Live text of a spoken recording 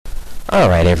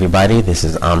Alright everybody, this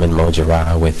is Amin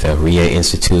Mojara with the RIA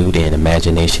Institute and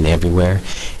Imagination Everywhere,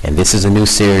 and this is a new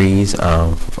series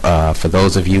for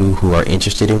those of you who are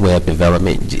interested in web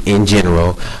development in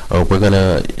general. We're going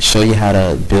to show you how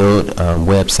to build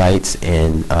websites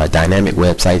and dynamic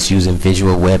websites using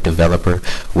Visual Web Developer,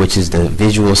 which is the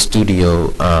Visual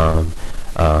Studio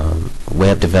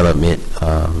web development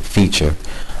feature.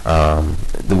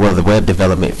 The web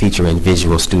development feature in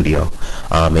Visual Studio.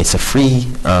 It's a free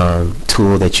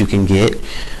tool that you can get.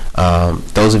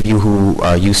 Those of you who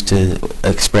are used to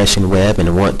Expression Web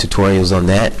and want tutorials on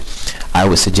that, I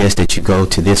would suggest that you go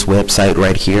to this website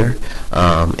right here,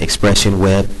 Expression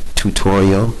Web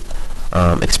Tutorial,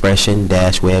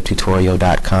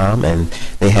 expression-webtutorial.com, and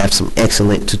they have some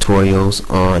excellent tutorials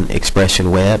on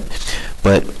Expression Web.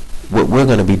 But what we're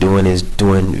going to be doing is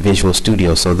doing Visual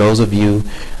Studio. So those of you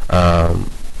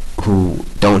who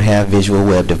don't have Visual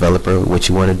Web Developer, what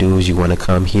you want to do is you want to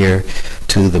come here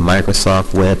to the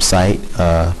Microsoft website,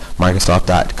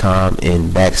 Microsoft.com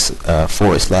and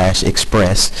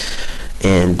 /express,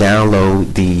 and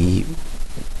download the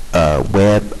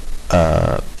web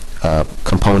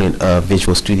component of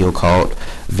Visual Studio called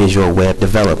Visual Web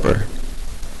Developer,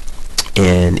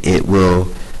 and it will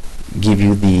give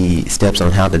you the steps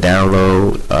on how to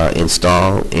download,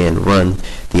 install, and run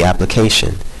the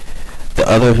application. The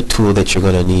other tool that you're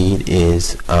going to need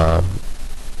is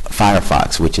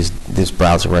Firefox, which is this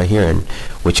browser right here. And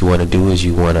what you want to do is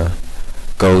you want to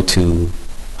go to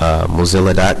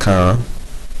Mozilla.com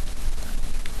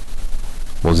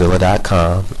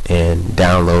and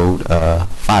download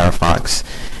Firefox.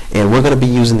 And we're going to be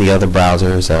using the other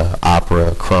browsers,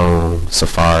 Opera, Chrome,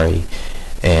 Safari,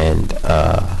 and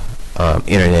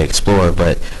Internet Explorer.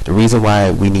 But the reason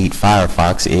why we need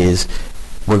Firefox is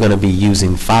we're going to be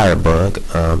using Firebug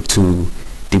to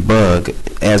debug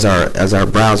as our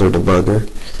browser debugger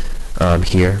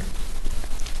here.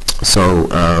 So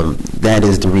that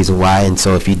is the reason why. And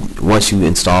so once you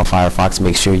install Firefox,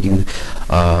 make sure you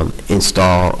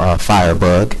install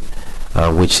Firebug,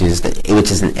 which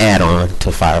is an add-on to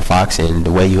Firefox. And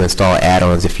the way you install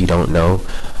add-ons, if you don't know,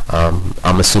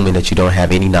 I'm assuming that you don't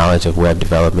have any knowledge of web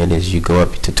development, is you go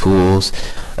up to Tools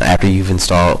after you've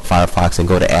installed Firefox and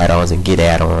go to Add-ons and get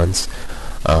add-ons,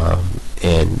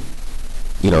 and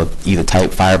either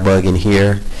type Firebug in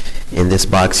here in this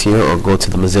box here, or go to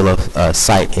the Mozilla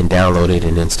site and download it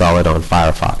and install it on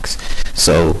Firefox.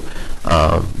 So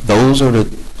those are the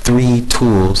three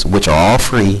tools, which are all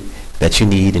free, that you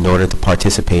need in order to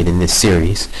participate in this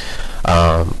series.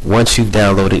 Once you've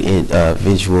downloaded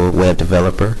Visual Web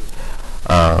Developer,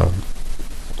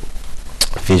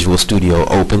 Visual Studio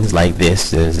opens like this.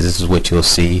 This is what you'll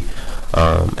see.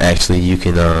 Actually, you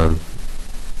can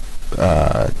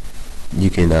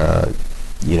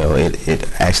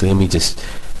actually, let me just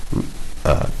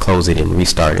close it and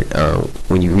restart it.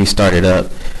 When you restart it up,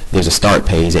 there's a start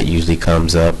page that usually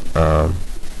comes up, but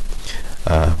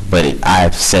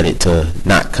I've set it to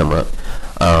not come up.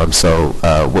 So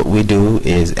what we do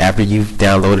is, after you've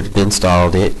downloaded and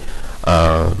installed it,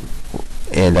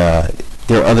 and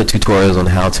there are other tutorials on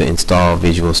how to install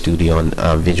Visual Studio and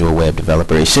Visual Web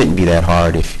Developer. It shouldn't be that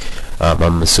hard if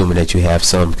I'm assuming that you have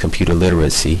some computer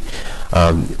literacy.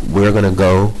 We're going to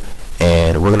go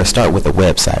and we're going to start with a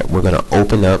website. We're going to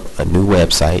open up a new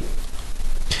website,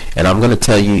 and I'm going to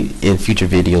tell you in future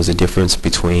videos the difference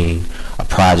between a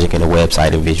project and a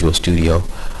website in Visual Studio.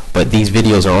 But these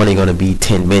videos are only going to be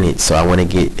 10 minutes, so I want to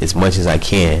get as much as I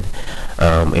can.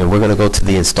 And we're going to go to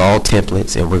the install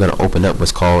templates, and we're going to open up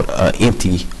what's called an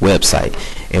empty website.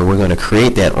 And we're going to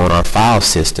create that on our file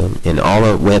system. And all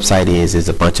a website is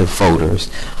a bunch of folders,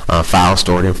 files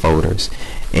stored in folders.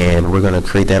 And we're going to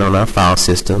create that on our file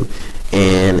system.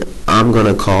 And I'm going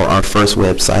to call our first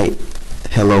website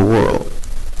Hello World.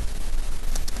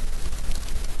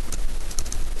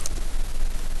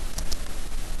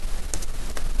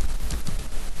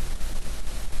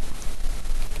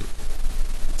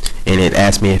 And it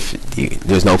asked me if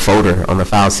there's no folder on the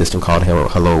file system called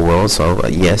Hello World, so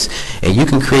yes. And you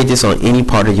can create this on any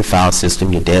part of your file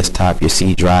system, your desktop, your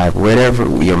C drive, whatever,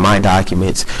 your My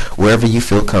Documents, wherever you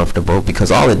feel comfortable,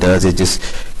 because all it does is just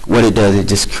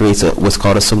creates what's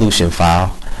called a solution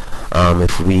file.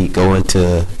 If we go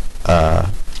into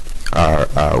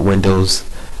our Windows,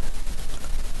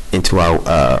 into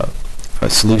our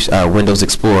Windows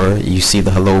Explorer, you see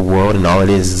the Hello World, and all it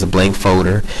is a blank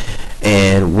folder.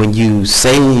 And when you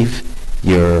save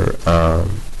your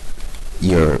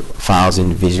files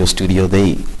in Visual Studio,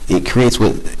 it creates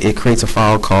a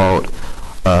file called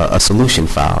a solution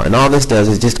file. And all this does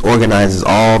is just organizes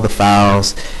all the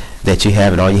files that you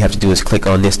have, and all you have to do is click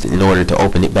on this in order to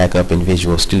open it back up in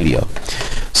Visual Studio.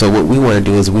 So what we want to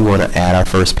do is we want to add our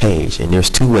first page, and there's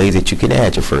two ways that you can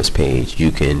add your first page.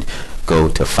 You can go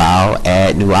to File,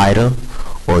 Add New Item,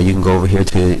 or you can go over here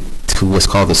to what's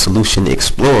called the Solution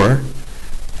Explorer,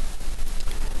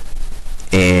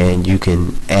 and you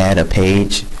can add a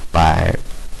page by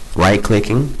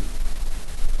right-clicking,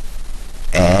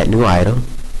 Add New Item,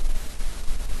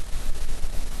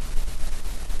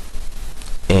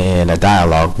 and a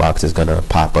dialog box is going to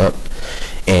pop up.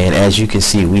 And as you can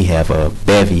see, we have a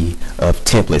bevy of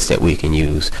templates that we can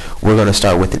use. We're going to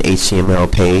start with an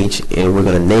HTML page, and we're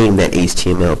going to name that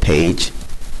HTML page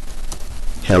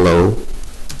Hello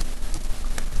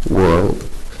World.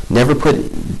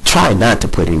 Try not to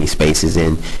put any spaces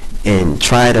in, and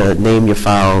try to name your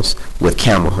files with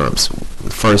camel humps.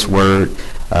 First word,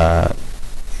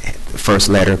 first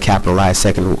letter capitalized,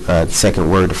 second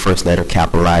word, the first letter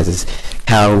capitalizes.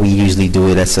 How we usually do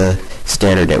it, that's a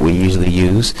standard that we usually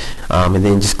use. And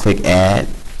then just click Add,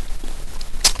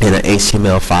 and an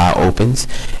HTML file opens.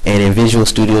 And in Visual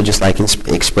Studio, just like in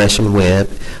Expression Web,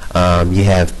 you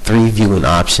have three viewing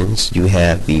options. You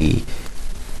have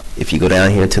if you go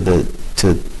down here to the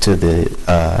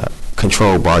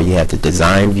control bar, you have the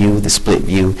design view, the split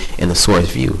view, and the source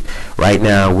view. Right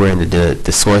now we're in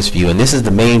the source view, and this is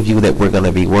the main view that we're going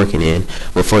to be working in.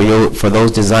 But for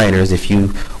those designers, if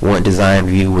you want design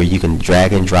view where you can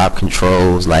drag and drop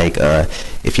controls, like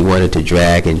if you wanted to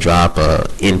drag and drop a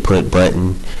input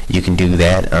button, you can do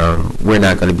that. We're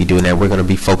not going to be doing that. We're going to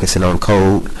be focusing on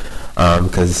code,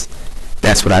 because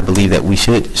that's what I believe that we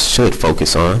should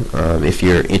focus on if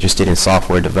you're interested in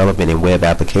software development and web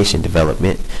application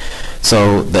development.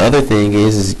 So the other thing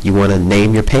is you want to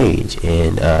name your page,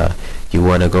 and you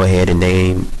want to go ahead and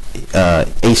name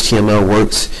HTML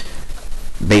works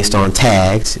based on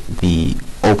tags, the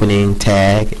opening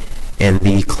tag and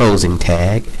the closing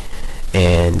tag,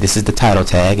 and this is the title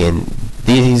tag, and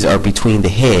these are between the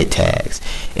head tags.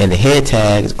 And the head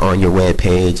tags on your web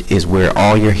page is where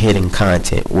all your hidden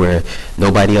content, where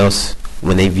nobody else,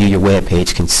 when they view your web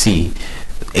page, can see,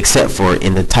 except for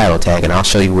in the title tag, and I'll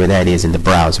show you where that is in the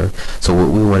browser. So what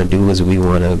we want to do is we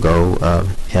want to go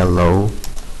Hello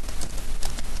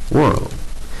World,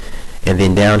 and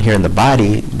then down here in the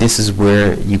body, this is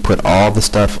where you put all the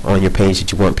stuff on your page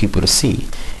that you want people to see.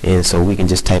 And so we can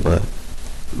just type a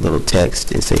little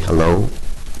text and say Hello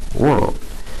World,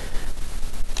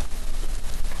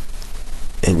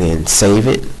 and then save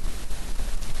it,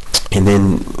 and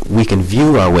then we can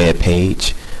view our web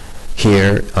page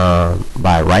here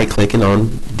by right-clicking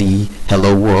on the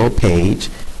Hello World page,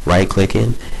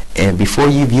 right-clicking, and before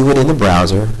you view it in the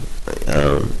browser,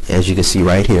 as you can see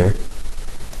right here,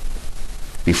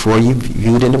 before you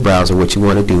view it in the browser, what you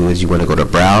want to do is you want to go to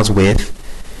Browse With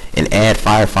and add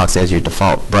Firefox as your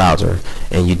default browser,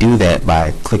 and you do that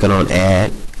by clicking on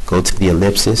Add, go to the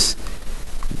ellipsis,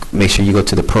 make sure you go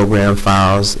to the program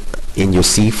files in your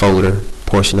C folder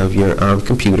portion of your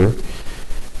computer,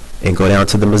 and go down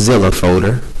to the Mozilla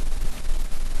folder,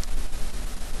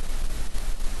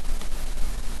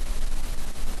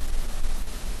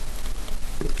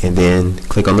 and then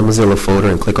click on the Mozilla folder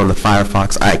and click on the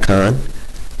Firefox icon.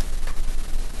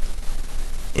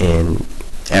 And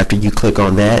after you click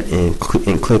on that and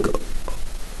click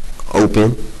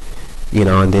open,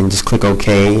 and then just click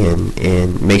OK,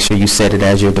 and make sure you set it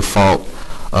as your default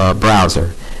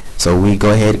browser. So we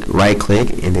go ahead, right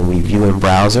click, and then we view in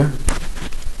browser,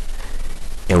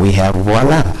 and we have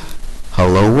voila,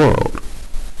 Hello World.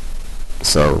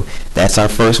 So that's our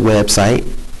first website.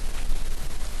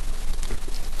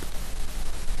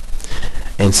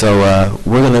 And so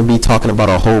we're going to be talking about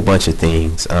a whole bunch of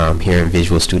things here in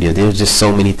Visual Studio. There's just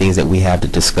so many things that we have to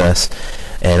discuss,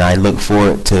 and I look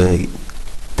forward to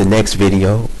the next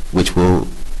video, which will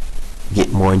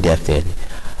get more in depth in.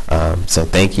 So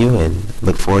thank you, and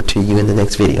look forward to you in the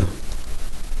next video.